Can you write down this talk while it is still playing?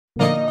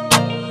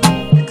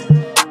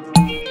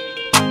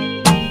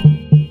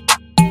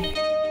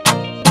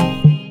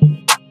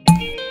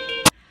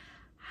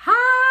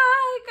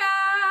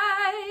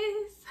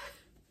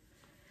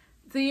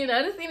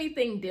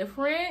anything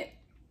different.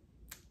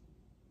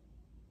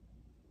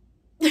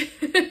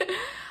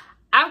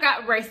 I've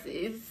got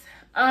braces.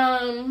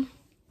 I'm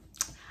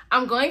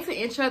going to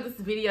intro this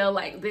video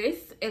like this,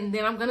 and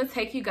then I'm going to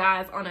take you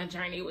guys on a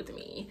journey with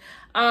me.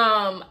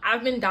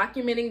 I've been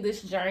documenting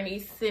this journey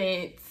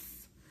since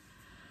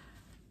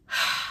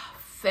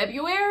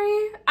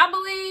February, I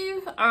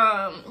believe.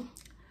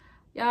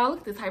 Y'all, look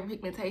at this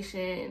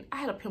hyperpigmentation. I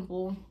had a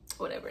pimple,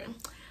 whatever.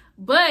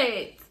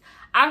 But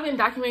I've been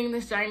documenting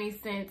this journey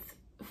since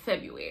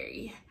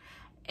February.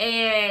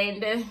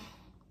 And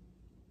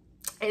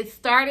it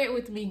started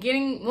with me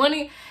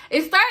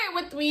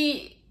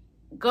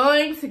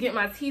going to get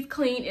my teeth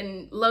cleaned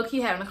and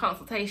low-key having a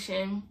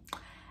consultation.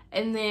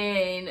 And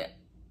then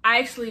I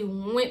actually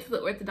went to the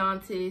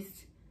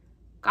orthodontist,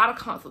 got a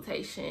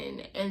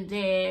consultation, and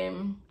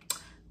then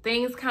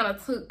things kind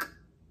of took,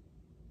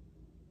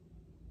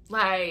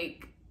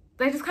 like,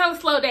 they just kind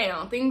of slowed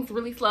down. Things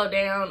really slowed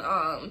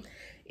down.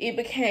 It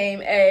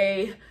became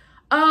a,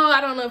 oh,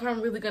 I don't know if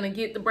I'm really gonna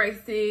get the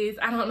braces.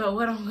 I don't know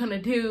what I'm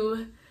gonna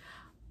do.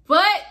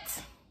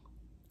 But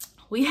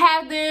we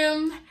had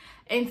them.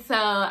 And so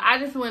I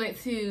just wanted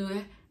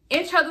to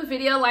intro the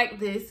video like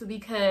this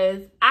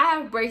because I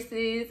have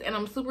braces and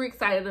I'm super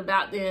excited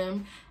about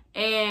them.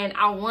 And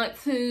I want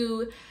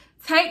to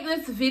take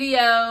this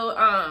video,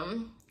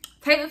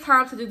 take the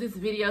time to do this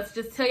video to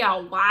just tell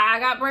y'all why I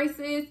got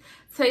braces,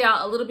 tell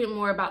y'all a little bit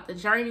more about the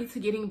journey to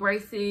getting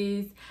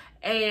braces,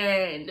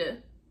 and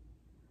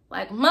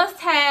like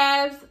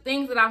must-haves,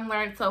 things that I've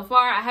learned so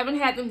far. I haven't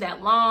had them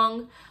that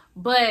long,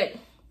 but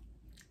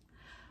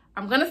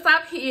I'm gonna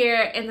stop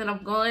here and then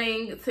I'm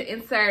going to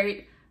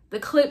insert the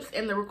clips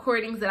and the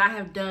recordings that I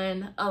have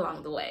done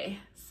along the way.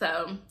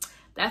 So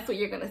that's what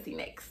you're gonna see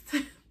next.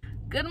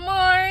 Good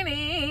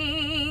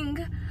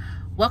morning.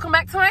 Welcome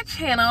back to my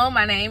channel.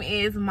 My name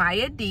is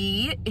Maya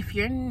D. If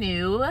you're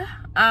new, go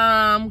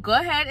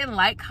ahead and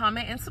like,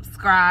 comment, and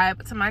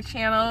subscribe to my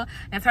channel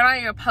and turn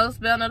on your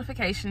post bell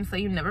notifications so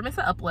you never miss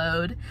an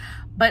upload.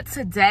 But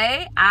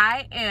today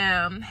I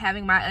am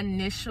having my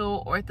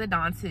initial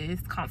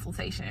orthodontist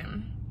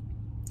consultation.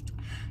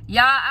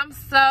 Y'all, I'm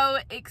so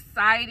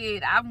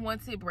excited. I've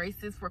wanted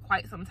braces for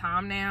quite some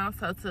time now,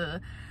 so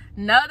to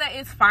know that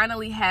it's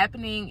finally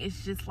happening,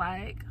 it's just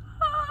like,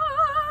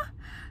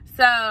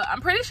 so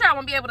I'm pretty sure I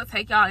won't be able to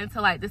take y'all into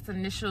like this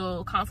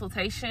initial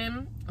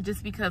consultation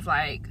just because,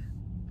 like,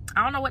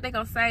 I don't know what they're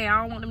gonna say.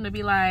 I don't want them to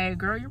be like,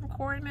 girl, you're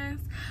recording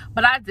this.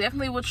 But I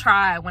definitely will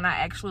try when I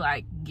actually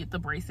like get the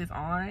braces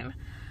on.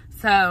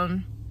 So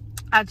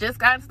I just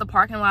got into the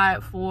parking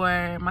lot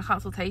for my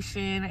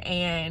consultation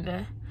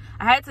and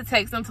I had to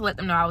text them to let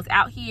them know I was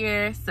out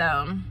here.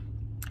 So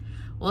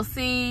we'll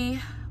see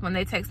when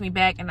they text me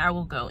back and I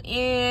will go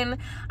in.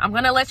 I'm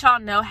gonna let y'all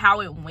know how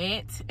it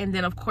went, and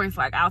then of course,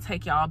 like, I'll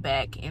take y'all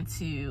back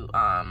into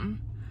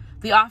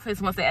the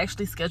office once they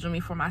actually schedule me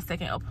for my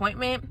second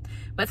appointment.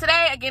 But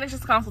today, again, it's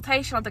just a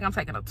consultation. I think I'm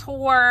taking a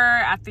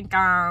tour. I think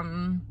I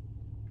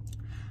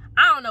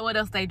don't know what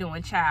else they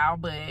doing,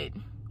 child, but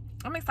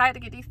I'm excited to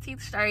get these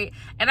teeth straight.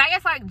 And I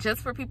guess, like, just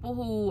for people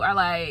who are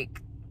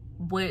like,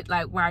 what,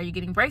 like, why are you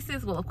getting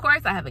braces? Well, of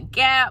course, I have a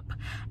gap,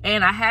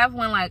 and I have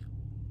one like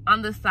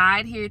on the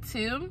side here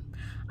too.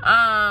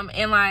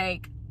 And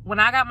like when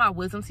I got my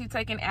wisdom teeth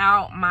taken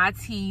out, my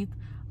teeth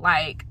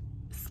like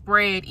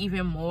spread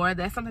even more.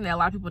 That's something that a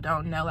lot of people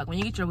don't know. Like when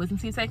you get your wisdom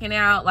teeth taken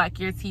out, like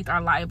your teeth are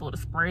liable to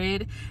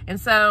spread. And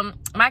so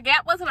my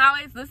gap wasn't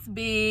always this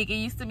big. It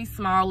used to be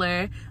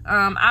smaller.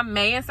 I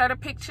may insert a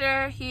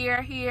picture here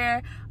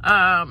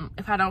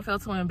if I don't feel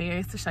too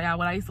embarrassed to show y'all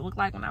what I used to look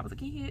like when I was a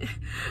kid.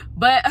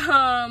 But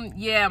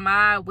yeah,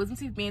 my wisdom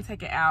teeth being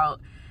taken out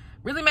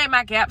really made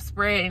my gap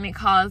spread, and it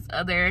caused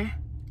other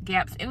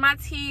gaps in my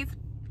teeth.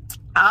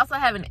 I also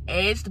have an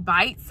edged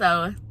bite,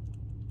 so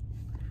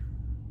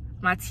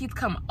my teeth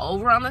come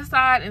over on the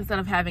side instead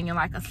of having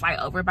like a slight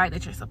overbite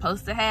that you're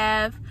supposed to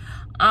have.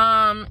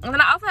 And then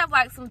I also have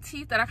like some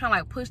teeth that are kind of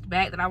like pushed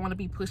back that I want to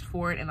be pushed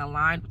forward and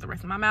aligned with the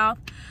rest of my mouth.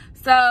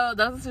 So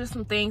those are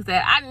some things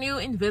that I knew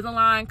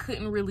Invisalign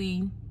couldn't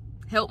really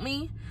help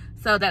me,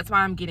 so that's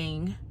why I'm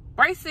getting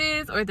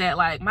braces. Or that,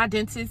 like, my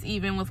dentist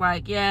even was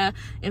like, yeah,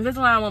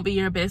 Invisalign won't be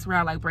your best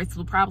route, like braces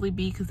will probably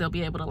be, because they'll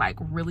be able to like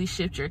really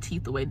shift your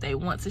teeth the way they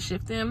want to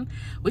shift them,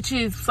 which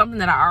is something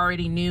that I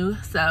already knew.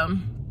 So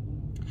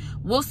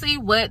we'll see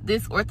what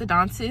this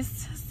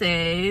orthodontist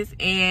says,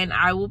 and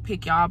I will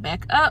pick y'all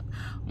back up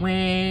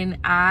when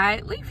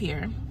I leave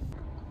here.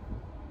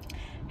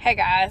 Hey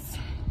guys,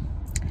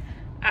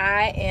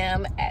 I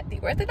am at the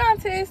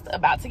orthodontist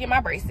about to get my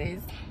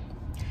braces.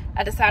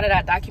 I decided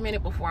I'd document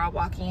it before I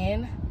walk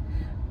in.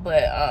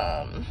 But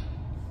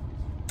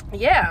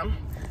yeah,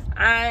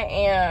 I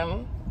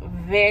am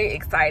very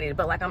excited,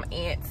 but like I'm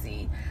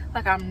antsy,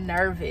 like I'm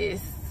nervous,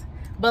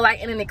 but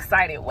like in an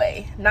excited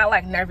way. Not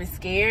like nervous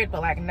scared, but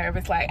like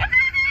nervous like, ah,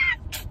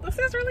 this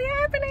is really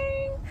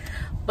happening.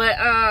 But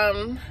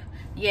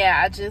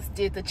yeah, I just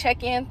did the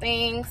check-in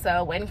thing,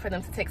 so waiting for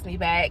them to text me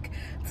back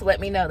to let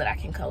me know that I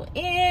can go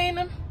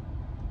in.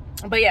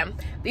 But yeah,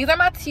 these are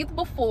my teeth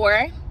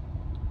before.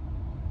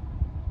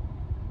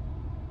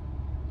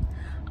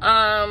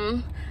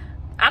 I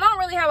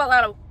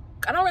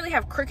don't really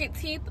have crooked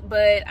teeth,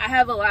 but I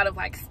have a lot of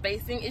like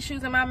spacing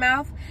issues in my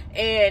mouth,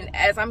 and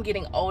as I'm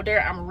getting older,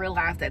 I'm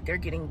realized that they're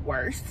getting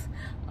worse.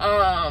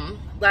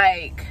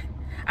 Like,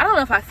 I don't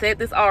know if I said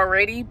this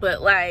already,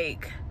 but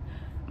like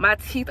my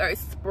teeth are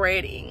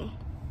spreading.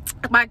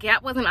 My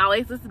gap wasn't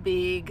always this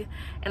big,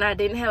 and I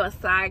didn't have a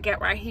side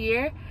gap right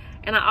here,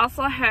 and I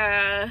also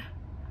had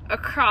a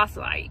cross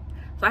bite.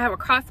 So I have a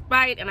cross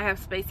bite and I have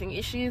spacing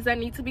issues that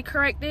need to be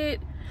corrected.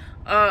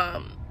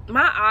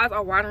 My eyes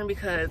are watering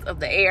because of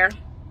the air,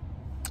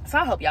 so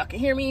I hope y'all can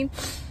hear me,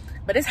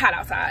 but it's hot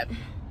outside.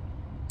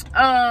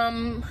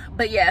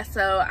 But yeah,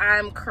 so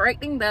I'm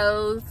correcting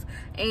those,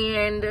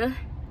 and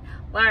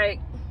like,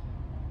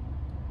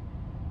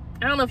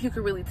 I don't know if you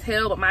could really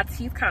tell, but my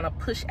teeth kind of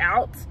push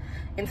out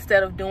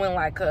instead of doing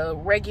like a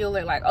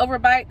regular like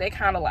overbite. They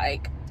kind of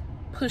like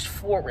push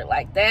forward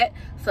like that,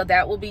 so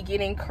that will be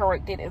getting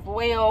corrected as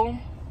well.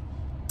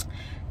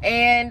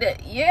 And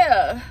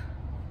yeah,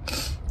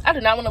 I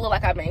do not want to look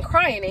like I've been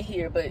crying in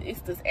here, but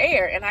it's this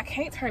air and I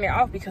can't turn it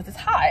off because it's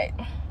hot.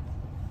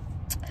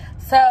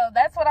 So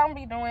that's what I'm gonna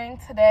be doing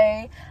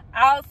today.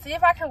 I'll see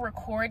if I can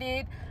record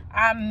it.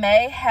 I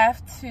may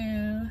have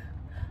to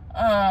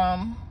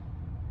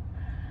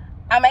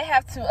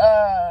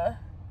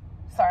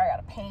sorry, I got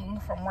a ping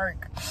from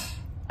work.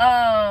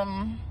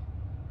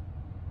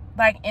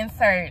 Like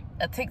insert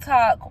a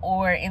TikTok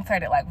or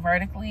insert it like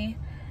vertically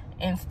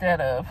instead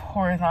of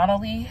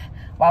horizontally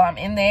while I'm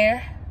in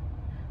there.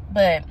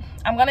 But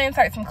I'm gonna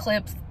insert some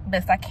clips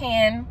best I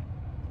can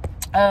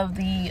of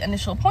the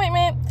initial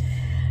appointment.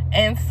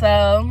 And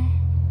so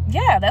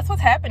yeah, that's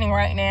what's happening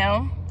right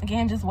now.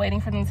 Again, just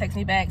waiting for them to text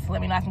me back to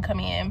let me know I can come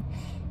in.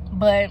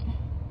 But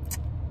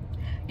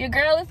your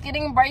girl is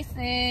getting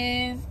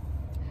braces.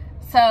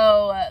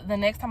 So the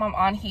next time I'm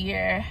on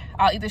here,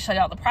 I'll either show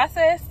y'all the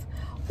process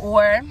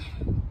or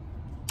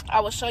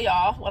I will show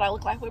y'all what I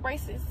look like with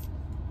braces.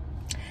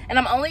 And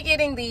I'm only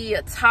getting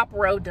the top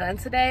row done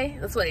today.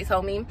 That's what they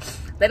told me.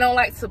 They don't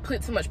like to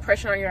put too much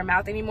pressure on your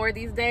mouth anymore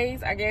these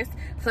days, I guess.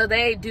 So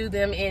they do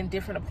them in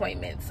different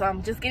appointments. So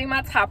I'm just getting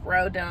my top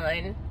row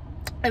done.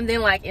 And then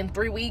like in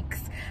 3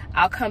 weeks,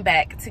 I'll come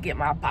back to get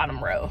my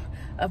bottom row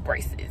of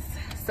braces.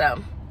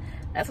 So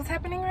that's what's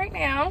happening right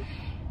now.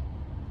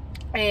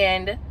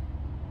 And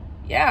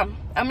yeah,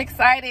 I'm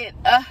excited.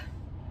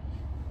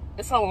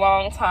 It's a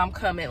long time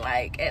coming.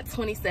 Like at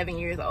 27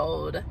 years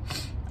old,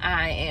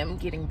 I am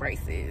getting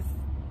braces.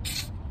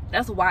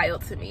 That's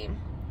wild to me,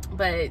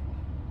 but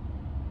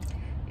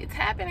it's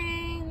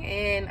happening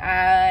and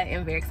I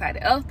am very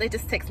excited. Oh, they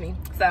just text me,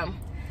 so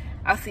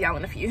I'll see y'all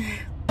in a few.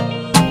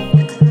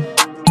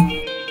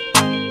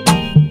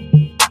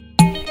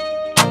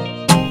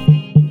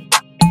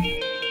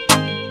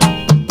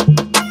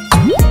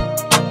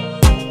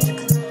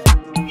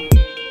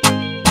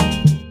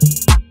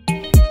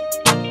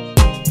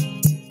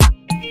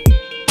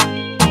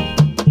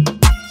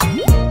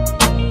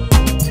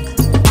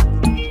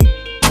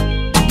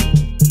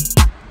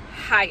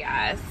 Hi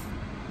guys,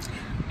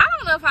 I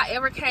don't know if I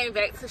ever came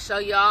back to show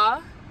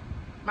y'all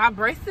my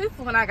braces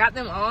when I got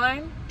them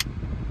on,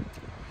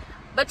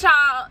 but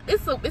y'all,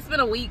 it's been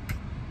a week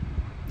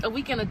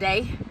and a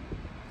day.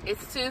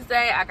 It's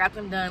Tuesday. I got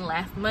them done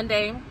last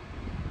Monday,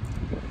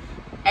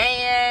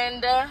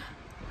 and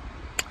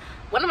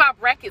one of my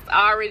brackets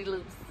are already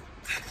loose.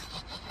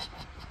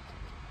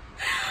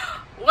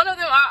 One of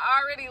them are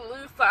already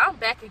loose, so I'm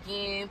back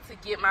again to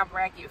get my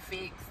bracket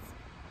fixed.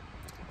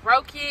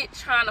 Broke it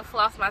trying to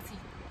floss my teeth,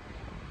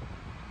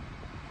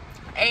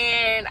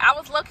 and I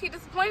was low-key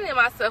disappointed in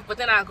myself, but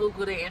then I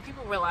googled it and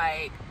people were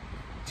like,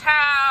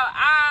 child,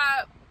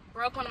 I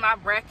broke one of my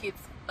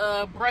brackets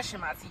brushing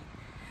my teeth,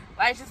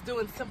 like just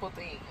doing simple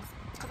things,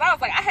 because I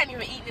was like, I hadn't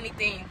even eaten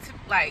anything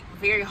like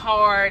very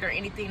hard or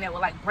anything that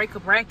would like break a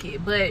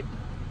bracket, but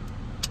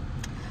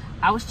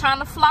I was trying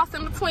to floss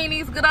in between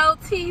these good old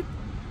teeth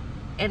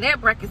and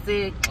that bracket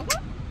said,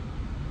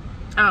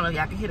 I don't know if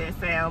y'all can hear that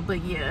sound,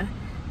 but yeah.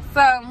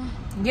 So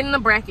getting the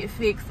bracket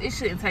fixed, it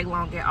shouldn't take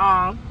long at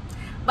all,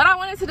 but I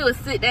wanted to do a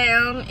sit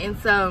down, and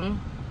so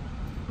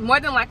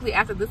more than likely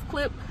after this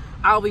clip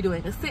I'll be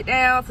doing a sit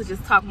down to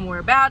just talk more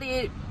about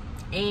it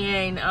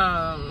and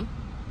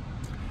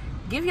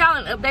give y'all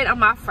an update on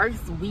my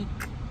first week,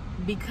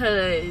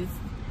 because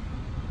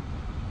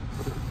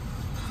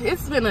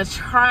it's been a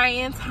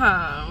trying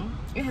time.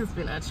 It has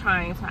been a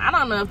trying time. I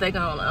don't know if they're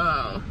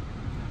gonna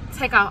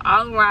take out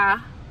all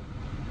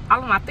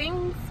of my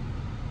things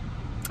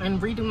and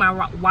redo my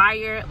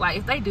wire. Like,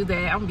 if they do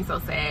that, I'm gonna be so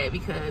sad,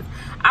 because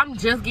I'm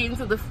just getting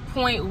to the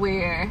point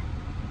where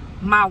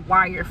my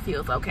wire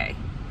feels okay.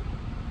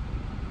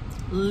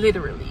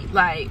 Literally,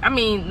 like, I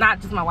mean, not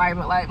just my wire,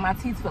 but like my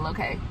teeth feel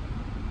okay.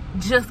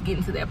 Just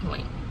getting to that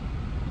point.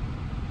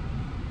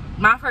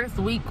 My first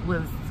week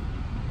was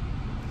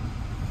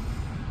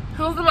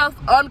the most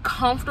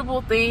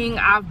uncomfortable thing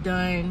I've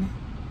done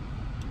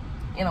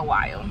in a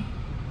while,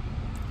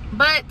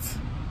 but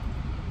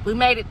we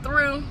made it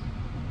through.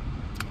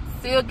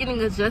 Still getting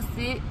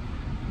adjusted,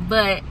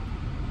 but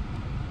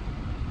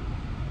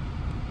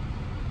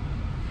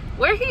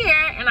we're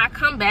here, and I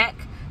come back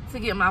to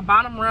get my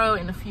bottom row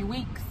in a few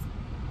weeks.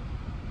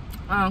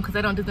 Because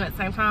they don't do them at the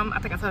same time. I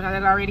think I told y'all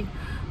that already.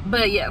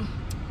 But yeah,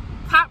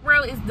 top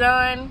row is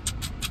done.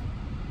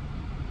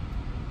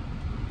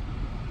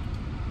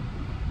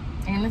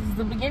 And this is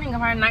the beginning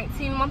of our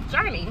 19-month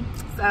journey.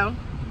 So,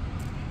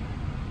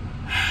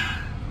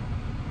 I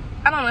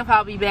don't know if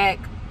I'll be back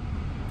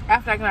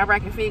after I get my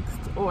bracket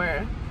fixed,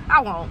 or I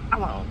won't. I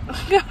won't.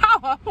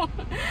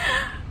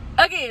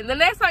 Again, the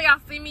next time y'all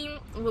see me,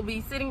 we'll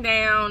be sitting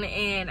down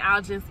and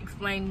I'll just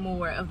explain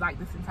more of like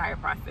this entire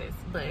process.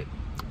 But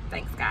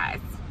thanks,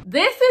 guys.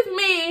 This is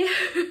me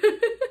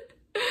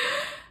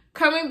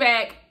coming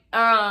back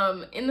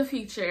in the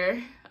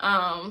future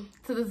to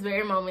this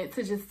very moment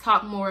to just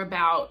talk more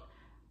about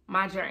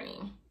my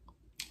journey.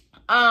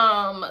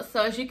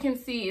 So as you can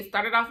see, it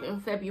started off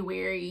in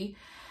February.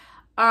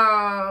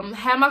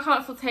 Had my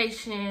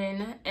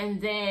consultation,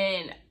 and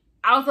then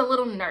I was a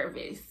little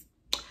nervous.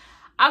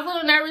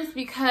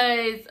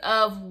 Because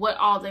of what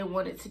all they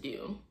wanted to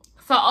do.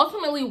 So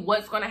ultimately,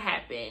 what's going to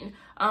happen,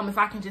 if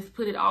I can just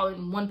put it all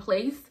in one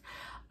place,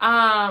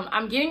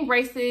 I'm getting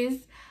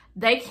braces.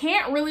 They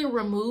can't really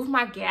remove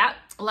my gap.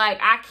 Like,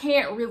 I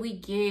can't really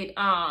get,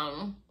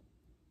 like,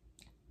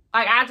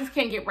 I just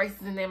can't get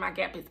braces and then my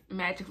gap is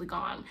magically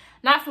gone.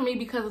 Not for me,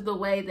 because of the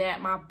way that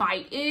my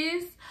bite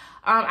is.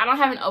 I don't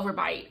have an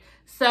overbite.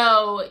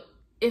 So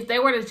if they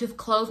were to just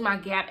close my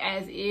gap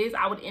as is,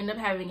 I would end up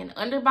having an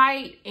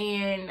underbite,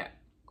 and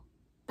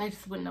they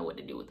just wouldn't know what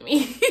to do with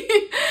me.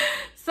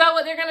 So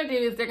what they're gonna do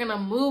is they're gonna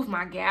move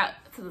my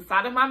gap to the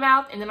side of my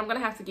mouth, and then I'm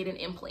gonna have to get an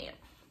implant.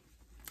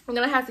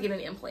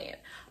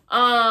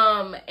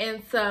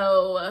 And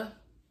so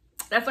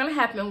that's gonna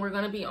happen. We're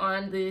gonna be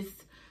on this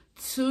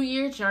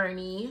 2-year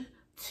journey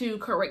to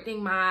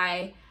correcting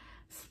my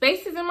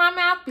spaces in my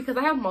mouth, because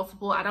I have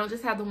multiple. I don't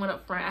just have the one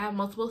up front. I have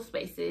multiple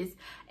spaces,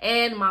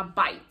 and my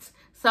bite.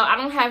 So I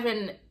don't have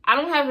an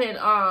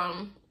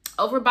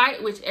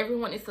overbite, which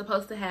everyone is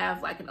supposed to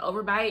have, like an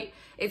overbite.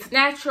 It's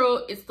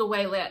natural. It's the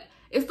way that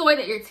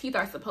your teeth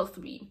are supposed to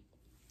be.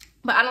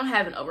 But I don't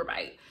have an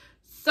overbite.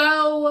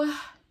 So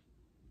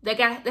they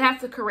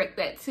have to correct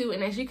that too.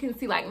 And as you can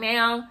see, like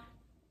now,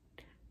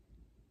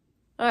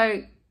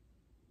 like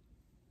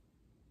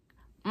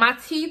my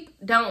teeth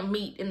don't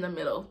meet in the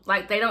middle.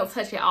 Like they don't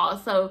touch at all.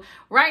 So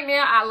right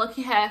now I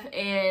lucky have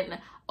an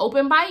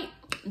open bite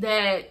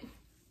that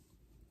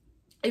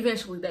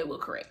eventually they will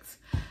correct.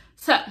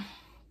 So,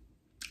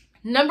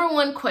 number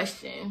one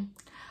question,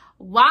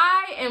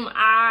 why am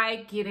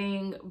I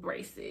getting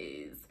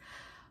braces?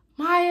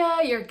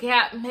 Maya, your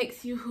gap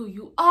makes you who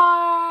you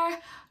are.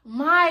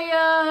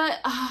 Maya,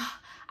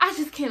 I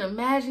just can't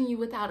imagine you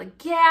without a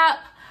gap.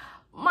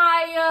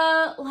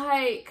 Maya,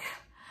 like,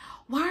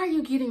 why are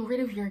you getting rid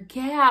of your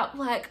gap?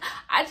 Like,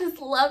 I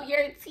just love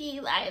your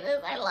teeth. I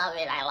love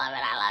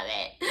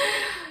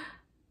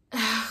it.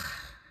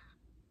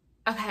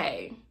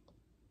 Okay.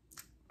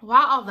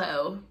 Why,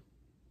 although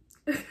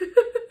I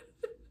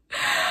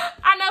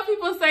know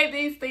people say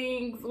these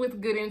things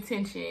with good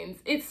intentions,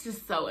 it's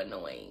just so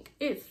annoying.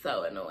 It's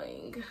so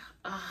annoying.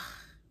 Ugh.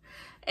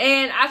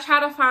 And I try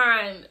to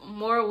find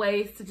more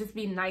ways to just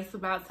be nice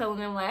about telling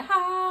them, like,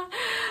 I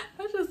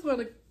just want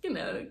to, you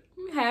know,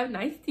 have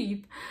nice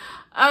teeth.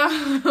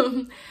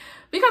 Because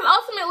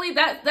ultimately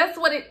that's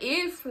what it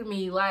is for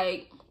me.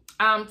 Like,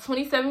 I'm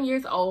 27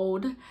 years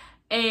old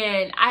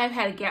and I have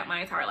had a gap my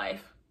entire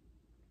life.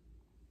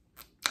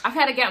 I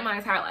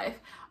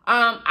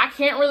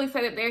can't really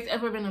say that there's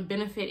ever been a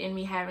benefit in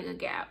me having a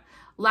gap.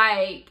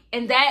 Like,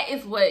 and that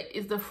is what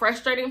is the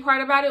frustrating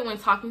part about it when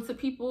talking to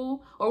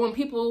people, or when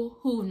people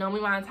who've known me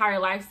my entire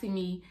life see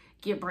me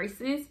get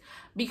braces,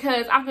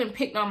 because I've been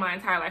picked on my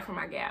entire life for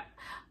my gap.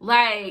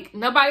 Like,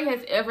 nobody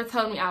has ever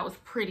told me I was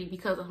pretty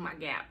because of my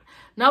gap.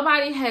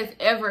 Nobody has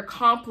ever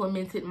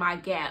complimented my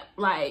gap,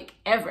 like,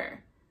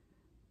 ever.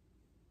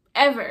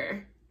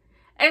 And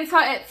so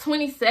at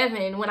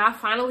 27, when I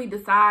finally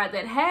decide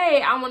that,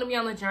 hey, I want to be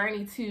on the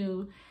journey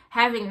to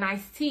having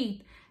nice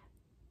teeth,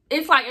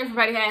 it's like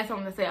everybody has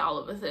something to say all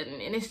of a sudden.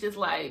 And it's just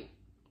like,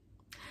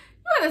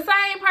 you're the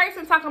same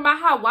person talking about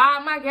how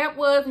wide my gap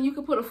was and you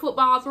could put a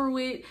football through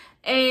it,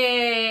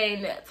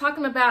 and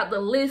talking about the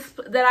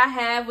lisp that I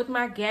have with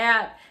my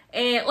gap.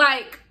 And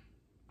like,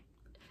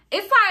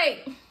 it's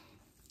like,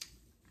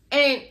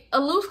 and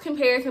a loose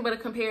comparison, but a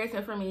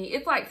comparison for me,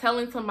 it's like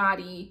telling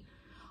somebody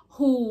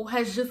who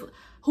has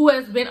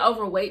been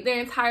overweight their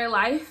entire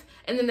life,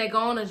 and then they go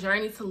on a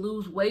journey to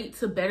lose weight,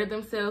 to better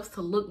themselves, to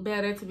look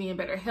better, to be in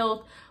better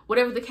health,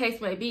 whatever the case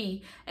may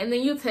be, and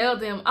then you tell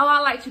them, oh,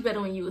 I liked you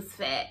better when you was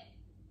fat.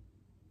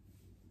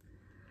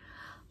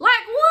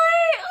 Like,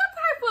 what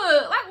type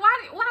of, like,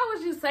 why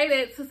would you say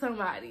that to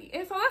somebody?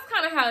 And so that's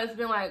kind of how it's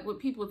been, like, with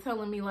people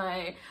telling me,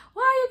 like,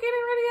 why are you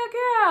getting rid of your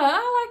gap? I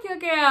like your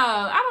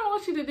gap. I don't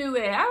want you to do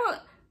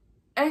that.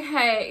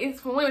 Okay,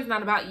 it's, for one, it's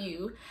not about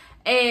you.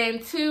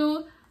 And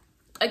two,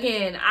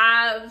 again,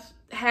 I've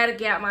had a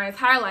gap my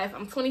entire life.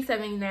 I'm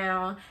 27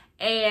 now,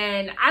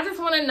 and I just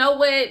want to know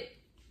what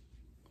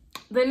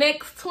the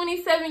next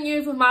 27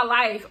 years of my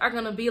life are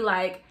going to be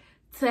like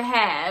to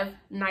have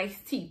nice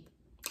teeth.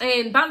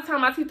 And by the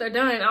time my teeth are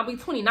done, I'll be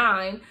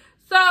 29.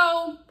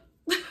 So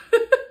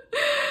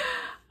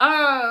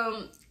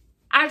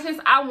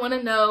I want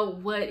to know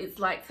what it's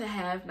like to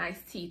have nice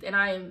teeth, and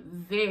I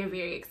am very,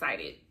 very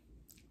excited.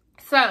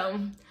 So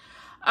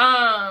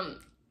I've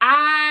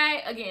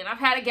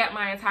had a gap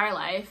my entire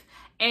life,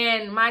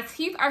 and my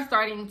teeth are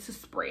starting to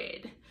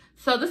spread.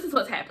 So this is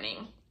what's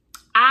happening.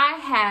 I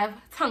have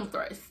tongue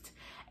thrust,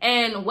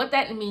 and what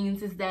that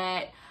means is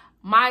that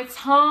my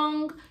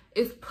tongue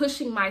is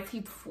pushing my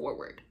teeth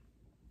forward.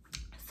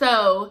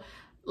 So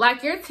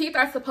like your teeth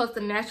are supposed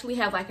to naturally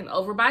have like an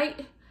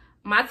overbite,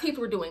 my teeth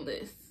were doing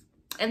this,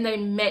 and they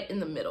met in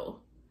the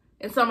middle.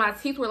 And so my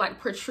teeth were like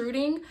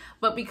protruding,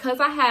 but because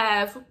I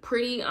have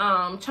pretty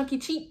chunky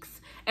cheeks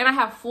and I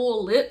have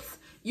full lips,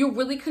 you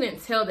really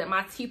couldn't tell that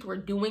my teeth were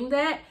doing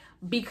that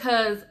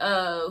because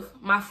of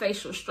my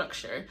facial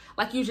structure.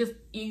 Like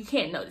you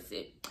can't notice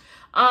it.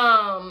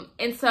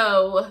 And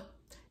so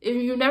if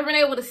you've never been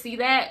able to see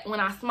that when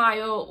I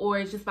smile,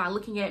 or just by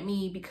looking at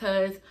me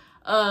because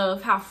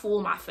of how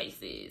full my face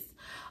is.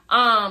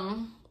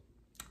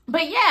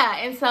 But yeah,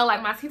 and so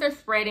like my teeth are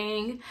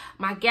spreading,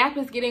 my gap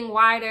is getting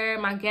wider.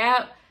 My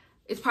gap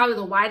is probably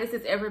the widest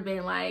it's ever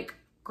been. Like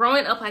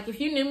growing up, like if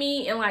you knew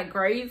me in like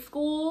grade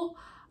school,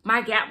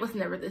 my gap was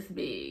never this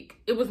big.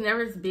 It was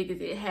never as big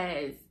as it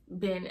has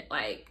been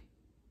like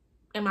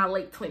in my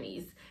late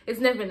 20s. It's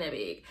never been that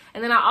big.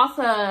 And then I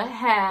also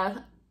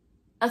have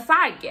a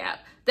side gap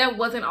that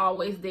wasn't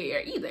always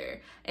there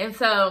either. And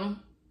so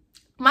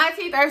my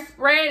teeth are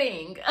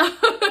spreading.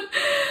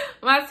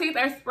 My teeth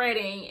are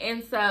spreading.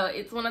 And so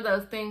it's one of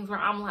those things where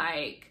I'm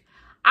like,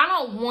 I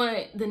don't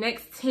want the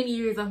next 10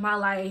 years of my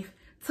life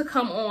to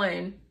come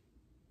on.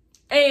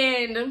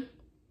 And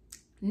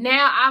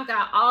now I've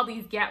got all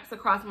these gaps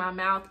across my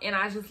mouth, and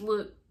I just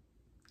look,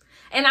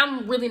 and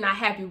I'm really not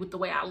happy with the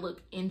way I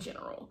look in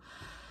general.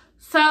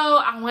 So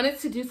I wanted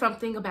to do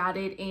something about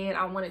it, and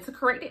I wanted to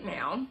correct it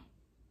now.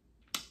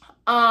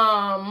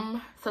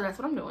 So that's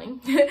what I'm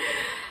doing.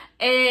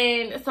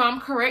 And so I'm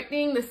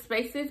correcting the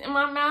spaces in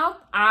my mouth.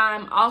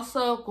 I'm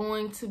also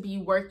going to be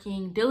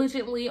working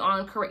diligently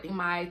on correcting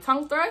my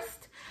tongue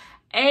thrust.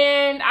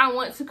 And I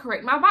want to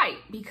correct my bite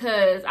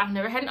because I've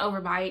never had an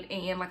overbite.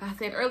 And like I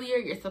said earlier,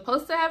 you're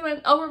supposed to have an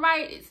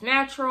overbite. It's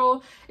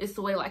natural. It's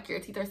the way like your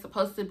teeth are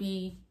supposed to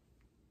be.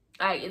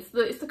 Like it's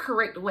the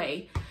correct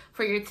way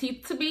for your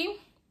teeth to be.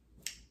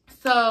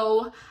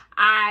 So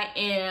I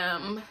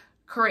am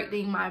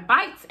correcting my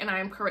bites, and I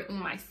am correcting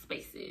my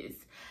spaces.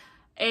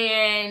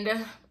 And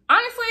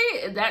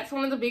honestly, that's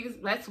one of the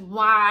biggest, that's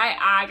why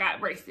I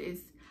got braces.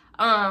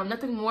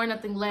 Nothing more,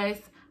 nothing less.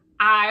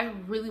 I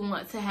really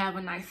want to have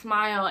a nice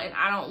smile, and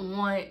I don't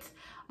want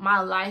my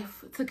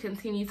life to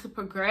continue to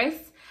progress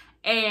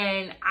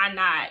and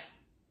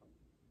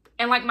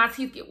like my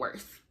teeth get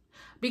worse,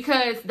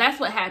 because that's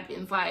what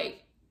happens.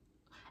 Like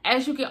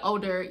as you get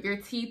older, your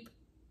teeth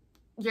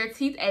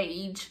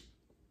age.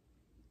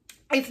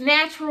 It's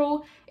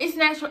natural. It's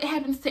natural. It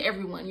happens to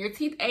everyone. Your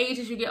teeth age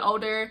as you get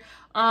older.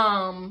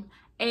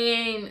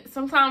 And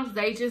sometimes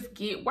they just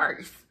get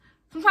worse.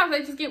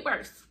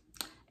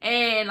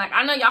 And like,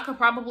 I know y'all could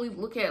probably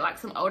look at like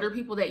some older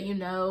people that you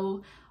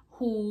know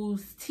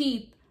whose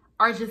teeth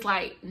are just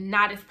like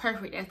not as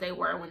perfect as they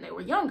were when they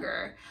were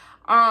younger.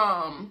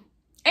 And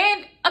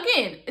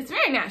again, it's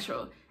very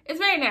natural. It's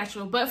very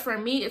natural. But for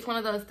me, it's one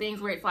of those things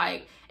where it's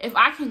like, if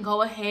I can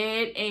go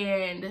ahead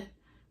and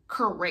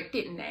correct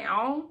it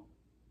now,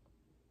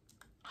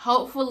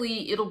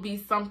 hopefully it'll be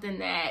something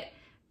that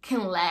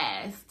can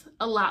last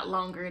a lot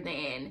longer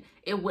than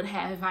it would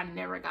have if I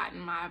never gotten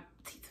my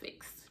teeth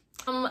fixed.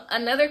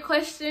 Another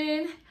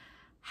question,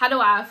 how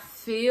do I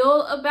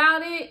feel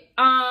about it?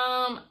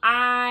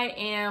 I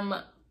am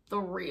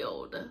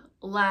thrilled,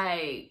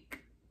 like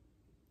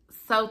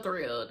so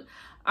thrilled.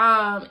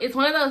 It's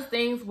one of those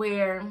things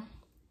where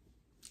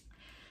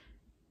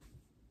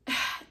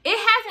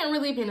it hasn't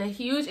really been a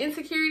huge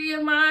insecurity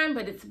of mine,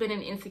 but it's been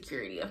an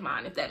insecurity of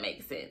mine, if that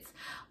makes sense.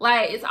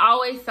 Like, it's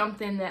always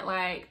something that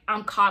like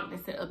I'm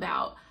cognizant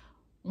about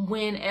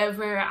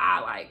whenever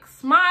I like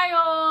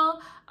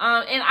smile.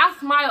 And I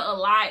smile a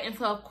lot, and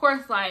so of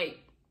course like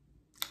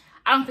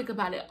I don't think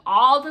about it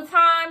all the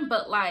time,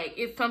 but like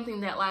it's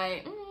something that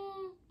like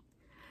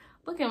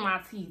look at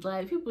my teeth.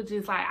 Like people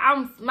just like,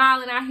 I'm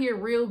smiling out here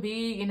real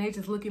big, and they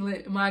just looking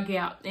at my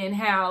gap and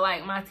how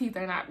like my teeth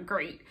are not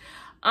great.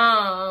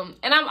 And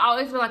I've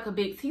always been like a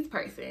big teeth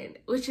person,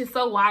 which is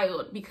so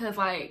wild because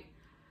like,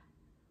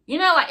 you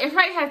know, like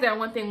everybody has that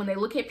one thing when they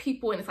look at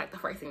people and it's like the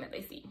first thing that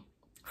they see.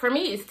 For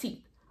me, it's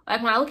teeth.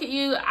 Like when I look at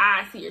you,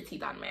 I see your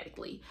teeth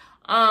automatically.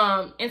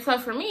 And so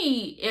for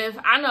me, if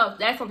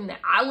that's something that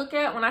I look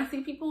at when I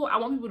see people, I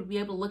want people to be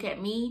able to look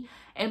at me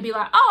and be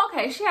like, oh,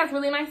 okay, she has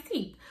really nice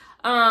teeth.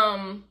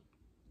 I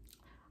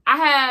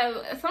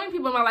have so many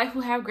people in my life who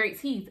have great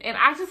teeth, and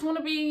I just want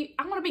to be,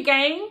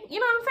 gang, you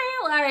know what I'm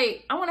saying?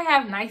 Like, I want to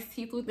have nice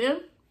teeth with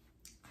them.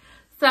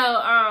 So,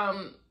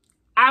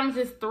 I'm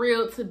just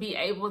thrilled to be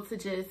able to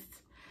just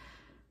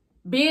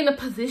be in a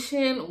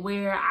position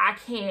where I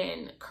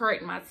can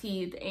correct my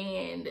teeth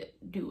and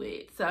do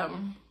it. So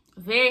I'm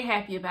very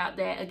happy about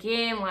that.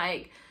 Again,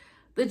 like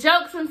the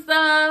jokes and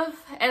stuff,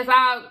 as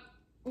I,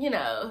 you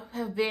know,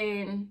 have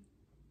been,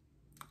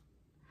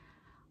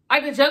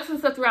 like the jokes and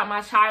stuff throughout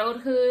my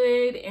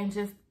childhood and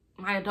just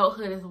my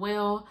adulthood as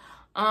well,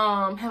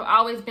 have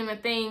always been a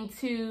thing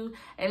too.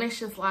 And it's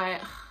just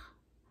like,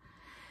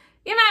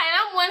 you know, and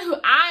I'm one who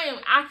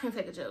I can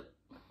take a joke.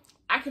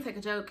 I can take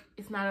a joke.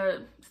 It's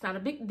not a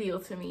big deal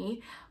to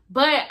me.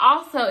 But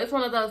also it's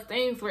one of those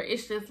things where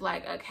it's just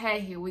like, okay,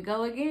 here we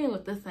go again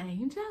with the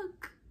same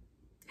joke.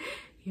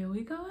 Here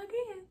we go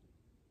again.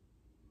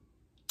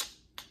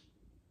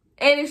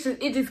 And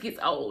it just gets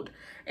old.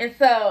 And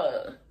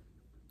so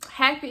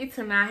happy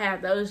to not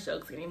have those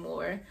jokes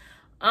anymore.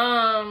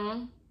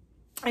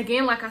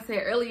 Again, like I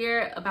said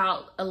earlier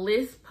about a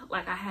lisp,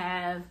 like I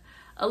have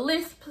a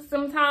lisp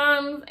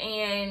sometimes,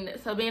 and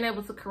so being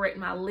able to correct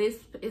my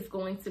lisp is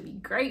going to be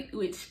great,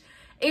 which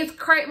is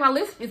great. My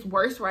lisp is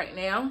worse right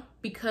now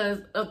because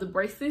of the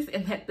braces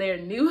and that they're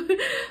new.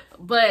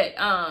 But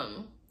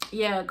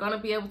yeah, gonna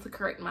be able to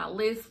correct my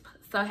lisp.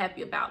 So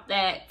happy about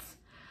that.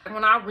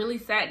 When I really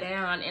sat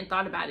down and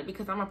thought about it,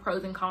 because I'm a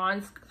pros and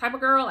cons type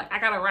of girl, like I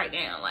gotta write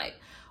down like,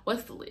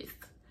 what's the list?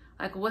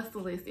 Like, what's the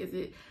list?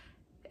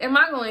 Am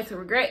I going to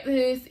regret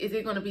this? Is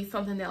it going to be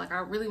something that like I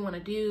really want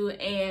to do?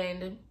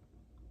 And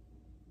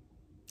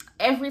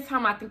every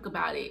time I think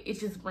about it, it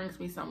just brings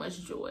me so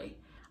much joy.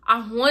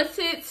 I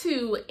wanted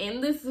to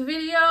end this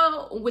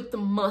video with the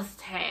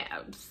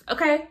must-haves,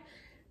 okay?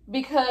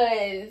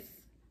 Because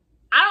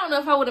I don't know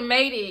if I would have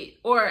made it,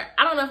 or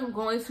I don't know if I'm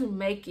going to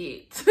make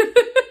it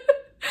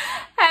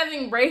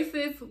having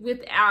braces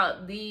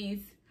without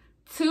these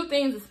two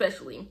things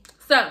especially.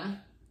 So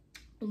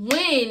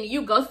when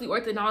you go to the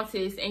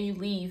orthodontist and you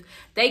leave,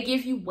 they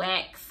give you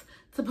wax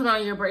to put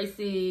on your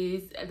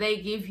braces.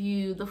 They give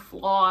you the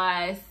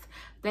floss.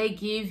 They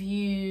give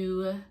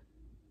you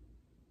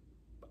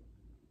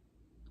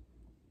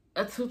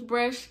a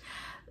toothbrush.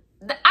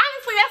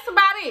 Honestly, that's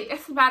about it.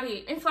 That's about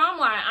it. And so I'm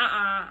like,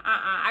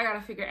 I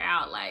gotta figure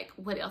out like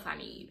what else I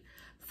need.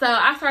 So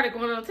I started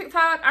going on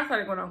TikTok. I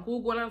started going on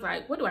Google, and I was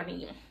like, what do I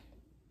need?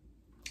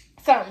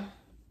 So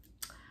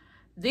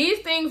these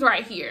things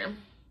right here,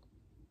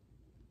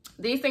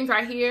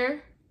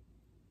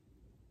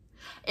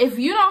 if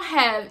you don't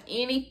have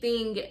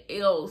anything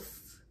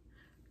else,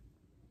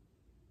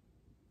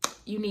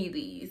 you need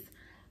these.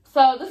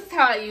 So this is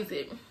how I use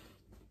it.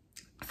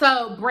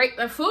 So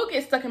the food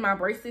gets stuck in my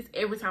braces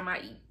every time I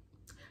eat.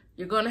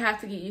 You're gonna have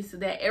to get used to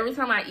that. Every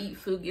time I eat,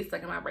 food gets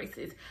stuck in my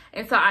braces.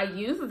 And so I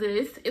use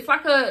this. It's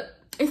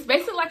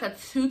basically like a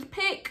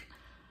toothpick.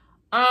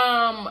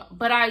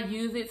 But I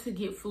use it to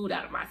get food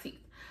out of my teeth.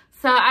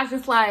 So I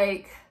just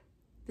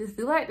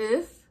do like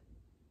this.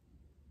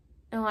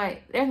 And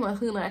like, there's my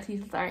food in my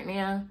teeth right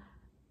now.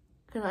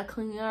 Cause I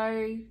clean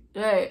already.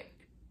 But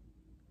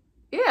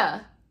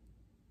yeah.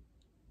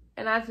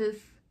 And I just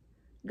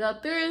go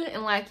through,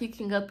 and like you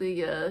can go through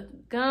your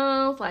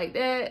gums like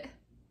that.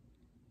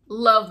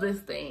 Love this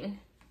thing.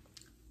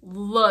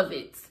 Love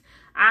it.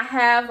 I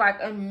have like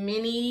a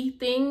mini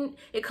thing.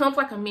 It comes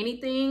like a mini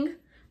thing.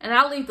 And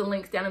I'll leave the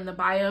links down in the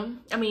bio.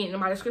 I mean, in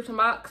my description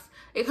box.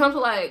 It comes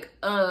with like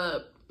a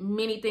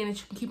mini thing that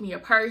you can keep in your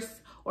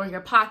purse or in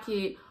your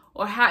pocket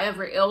or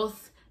however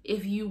else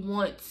if you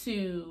want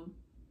to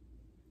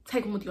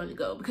take them with you on the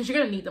go, because you're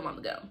gonna need them on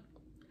the go.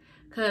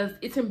 Because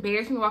it's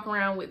embarrassing to walk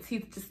around with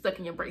teeth just stuck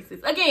in your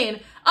braces. Again,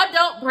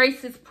 adult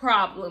braces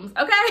problems,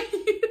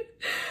 okay?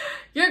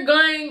 You're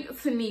going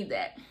to need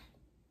that.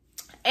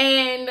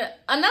 And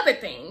another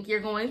thing you're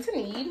going to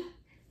need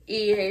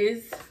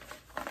is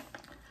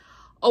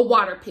a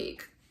water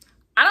pick.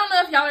 I don't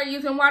know if y'all are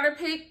using water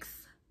picks,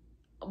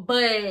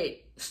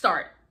 but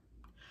start.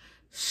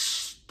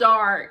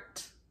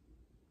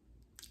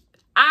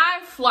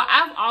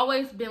 I've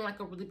always been like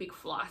a really big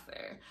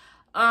flosser.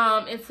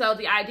 And so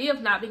the idea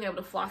of not being able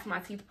to floss my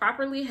teeth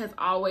properly has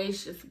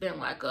always just been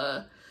like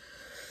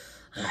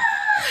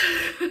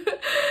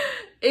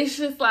it's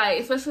just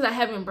like, especially like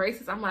having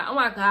braces, I'm like, oh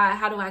my God,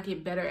 how do I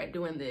get better at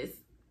doing this?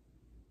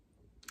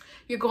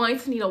 You're going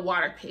to need a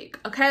water pick,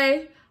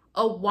 okay?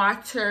 A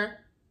water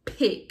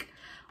pick.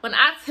 When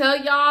I tell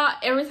y'all,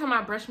 every time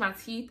I brush my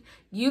teeth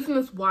using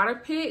this water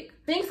pick,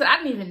 things that I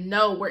didn't even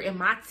know were in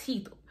my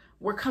teeth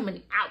were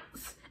coming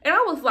out. And I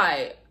was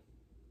like,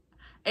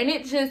 and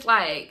it just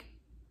like,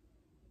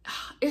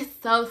 it's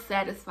so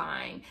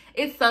satisfying.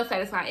 It's so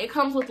satisfying. It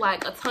comes with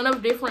like a ton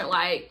of different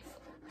like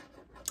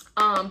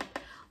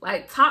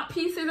top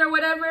pieces or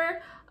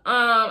whatever.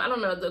 I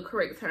don't know the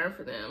correct term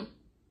for them.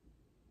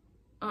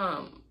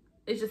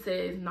 It just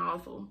says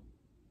nozzle.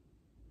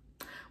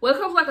 Well, it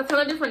comes with like a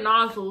ton of different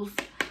nozzles.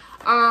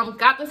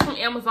 Got this from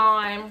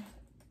Amazon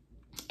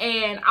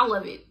and I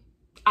love it.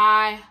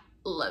 I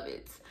love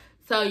it.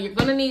 So you're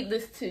gonna need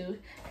this too.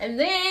 And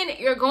then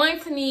you're going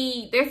to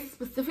need, there's a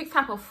specific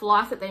type of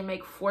floss that they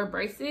make for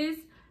braces.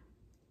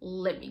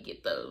 Let me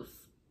get those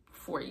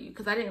for you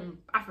because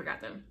I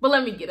forgot them, but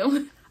let me get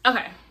them.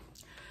 Okay,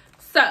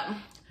 so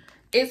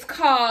It's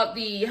called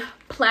the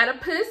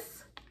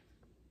Platypus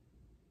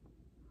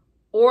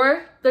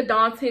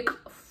Orthodontic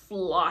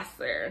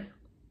Flosser.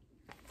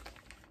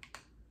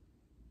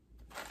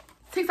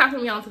 TikTok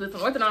put me onto this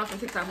one. Orthodontist and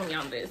TikTok put me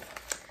on this.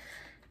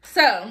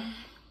 So,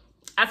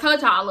 I told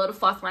y'all I love to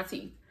floss my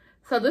teeth.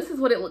 So, this is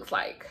what it looks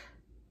like.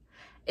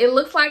 It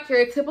looks like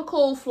your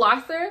typical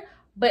flosser,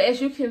 but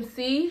as you can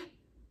see,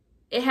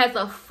 it has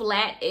a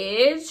flat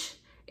edge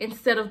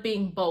instead of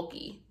being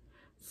bulky.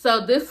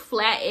 So, this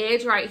flat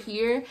edge right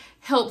here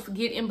helps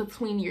get in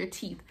between your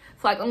teeth.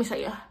 So, like, let me show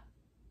you.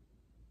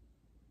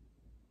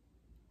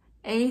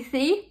 And you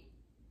see?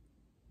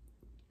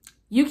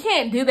 You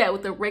can't do that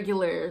with a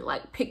regular,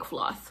 like, pick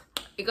floss.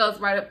 It goes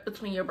right up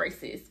between your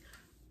braces.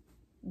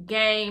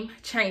 Game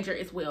changer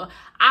as well.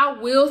 I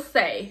will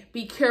say,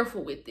 be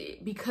careful with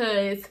it,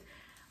 because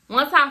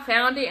once I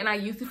found it and I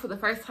used it for the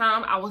first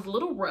time, I was a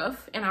little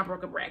rough and I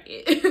broke a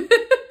bracket.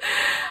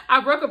 I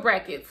broke a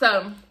bracket.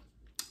 So,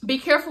 be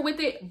careful with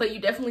it, but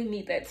you definitely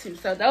need that too.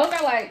 So, those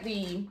are like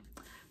the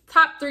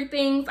top 3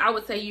 things I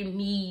would say you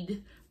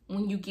need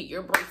when you get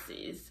your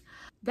braces.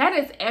 That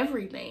is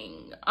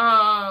everything.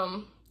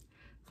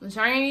 The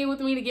journey with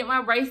me to get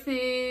my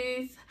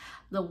braces,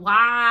 the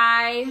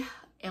why,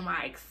 am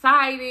I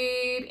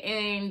excited,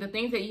 and the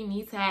things that you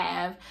need to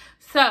have.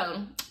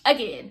 So,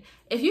 again,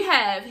 if you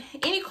have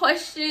any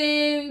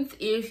questions,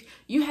 if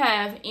you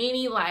have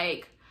any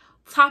like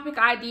topic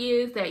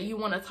ideas that you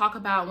want to talk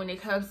about when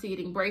it comes to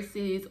getting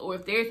braces, or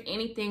if there's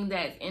anything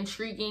that's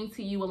intriguing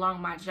to you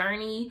along my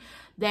journey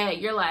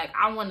that you're like,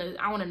 I want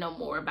to know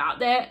more about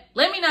that,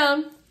 let me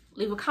know.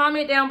 Leave a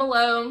comment down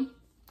below,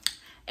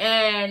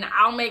 and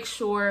I'll make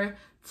sure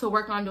to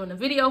work on doing a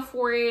video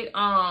for it.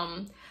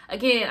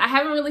 Again, I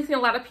haven't really seen a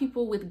lot of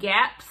people with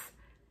gaps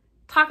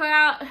talk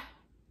about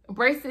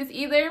braces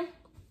either,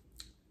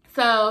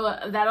 so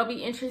that'll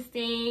be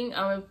interesting.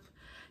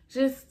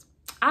 Just,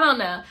 I don't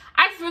know.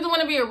 I just really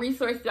want to be a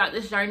resource throughout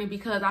this journey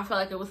because I felt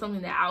like it was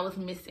something that I was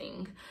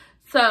missing.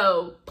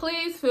 So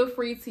please feel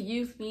free to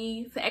use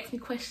me, to ask me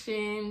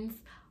questions,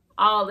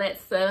 all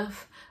that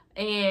stuff,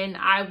 and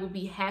I will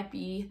be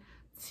happy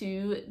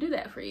to do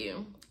that for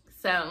you.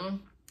 So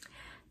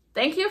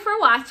thank you for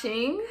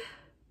watching,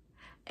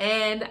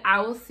 and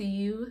I will see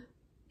you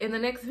in the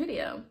next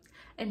video.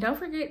 And don't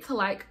forget to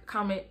like,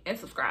 comment, and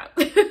subscribe.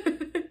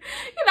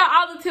 You know,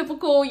 all the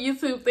typical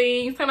YouTube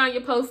things. Turn on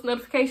your post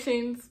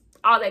notifications,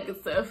 all that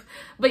good stuff.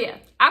 But yeah,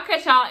 I'll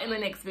catch y'all in the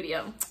next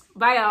video.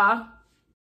 Bye, y'all.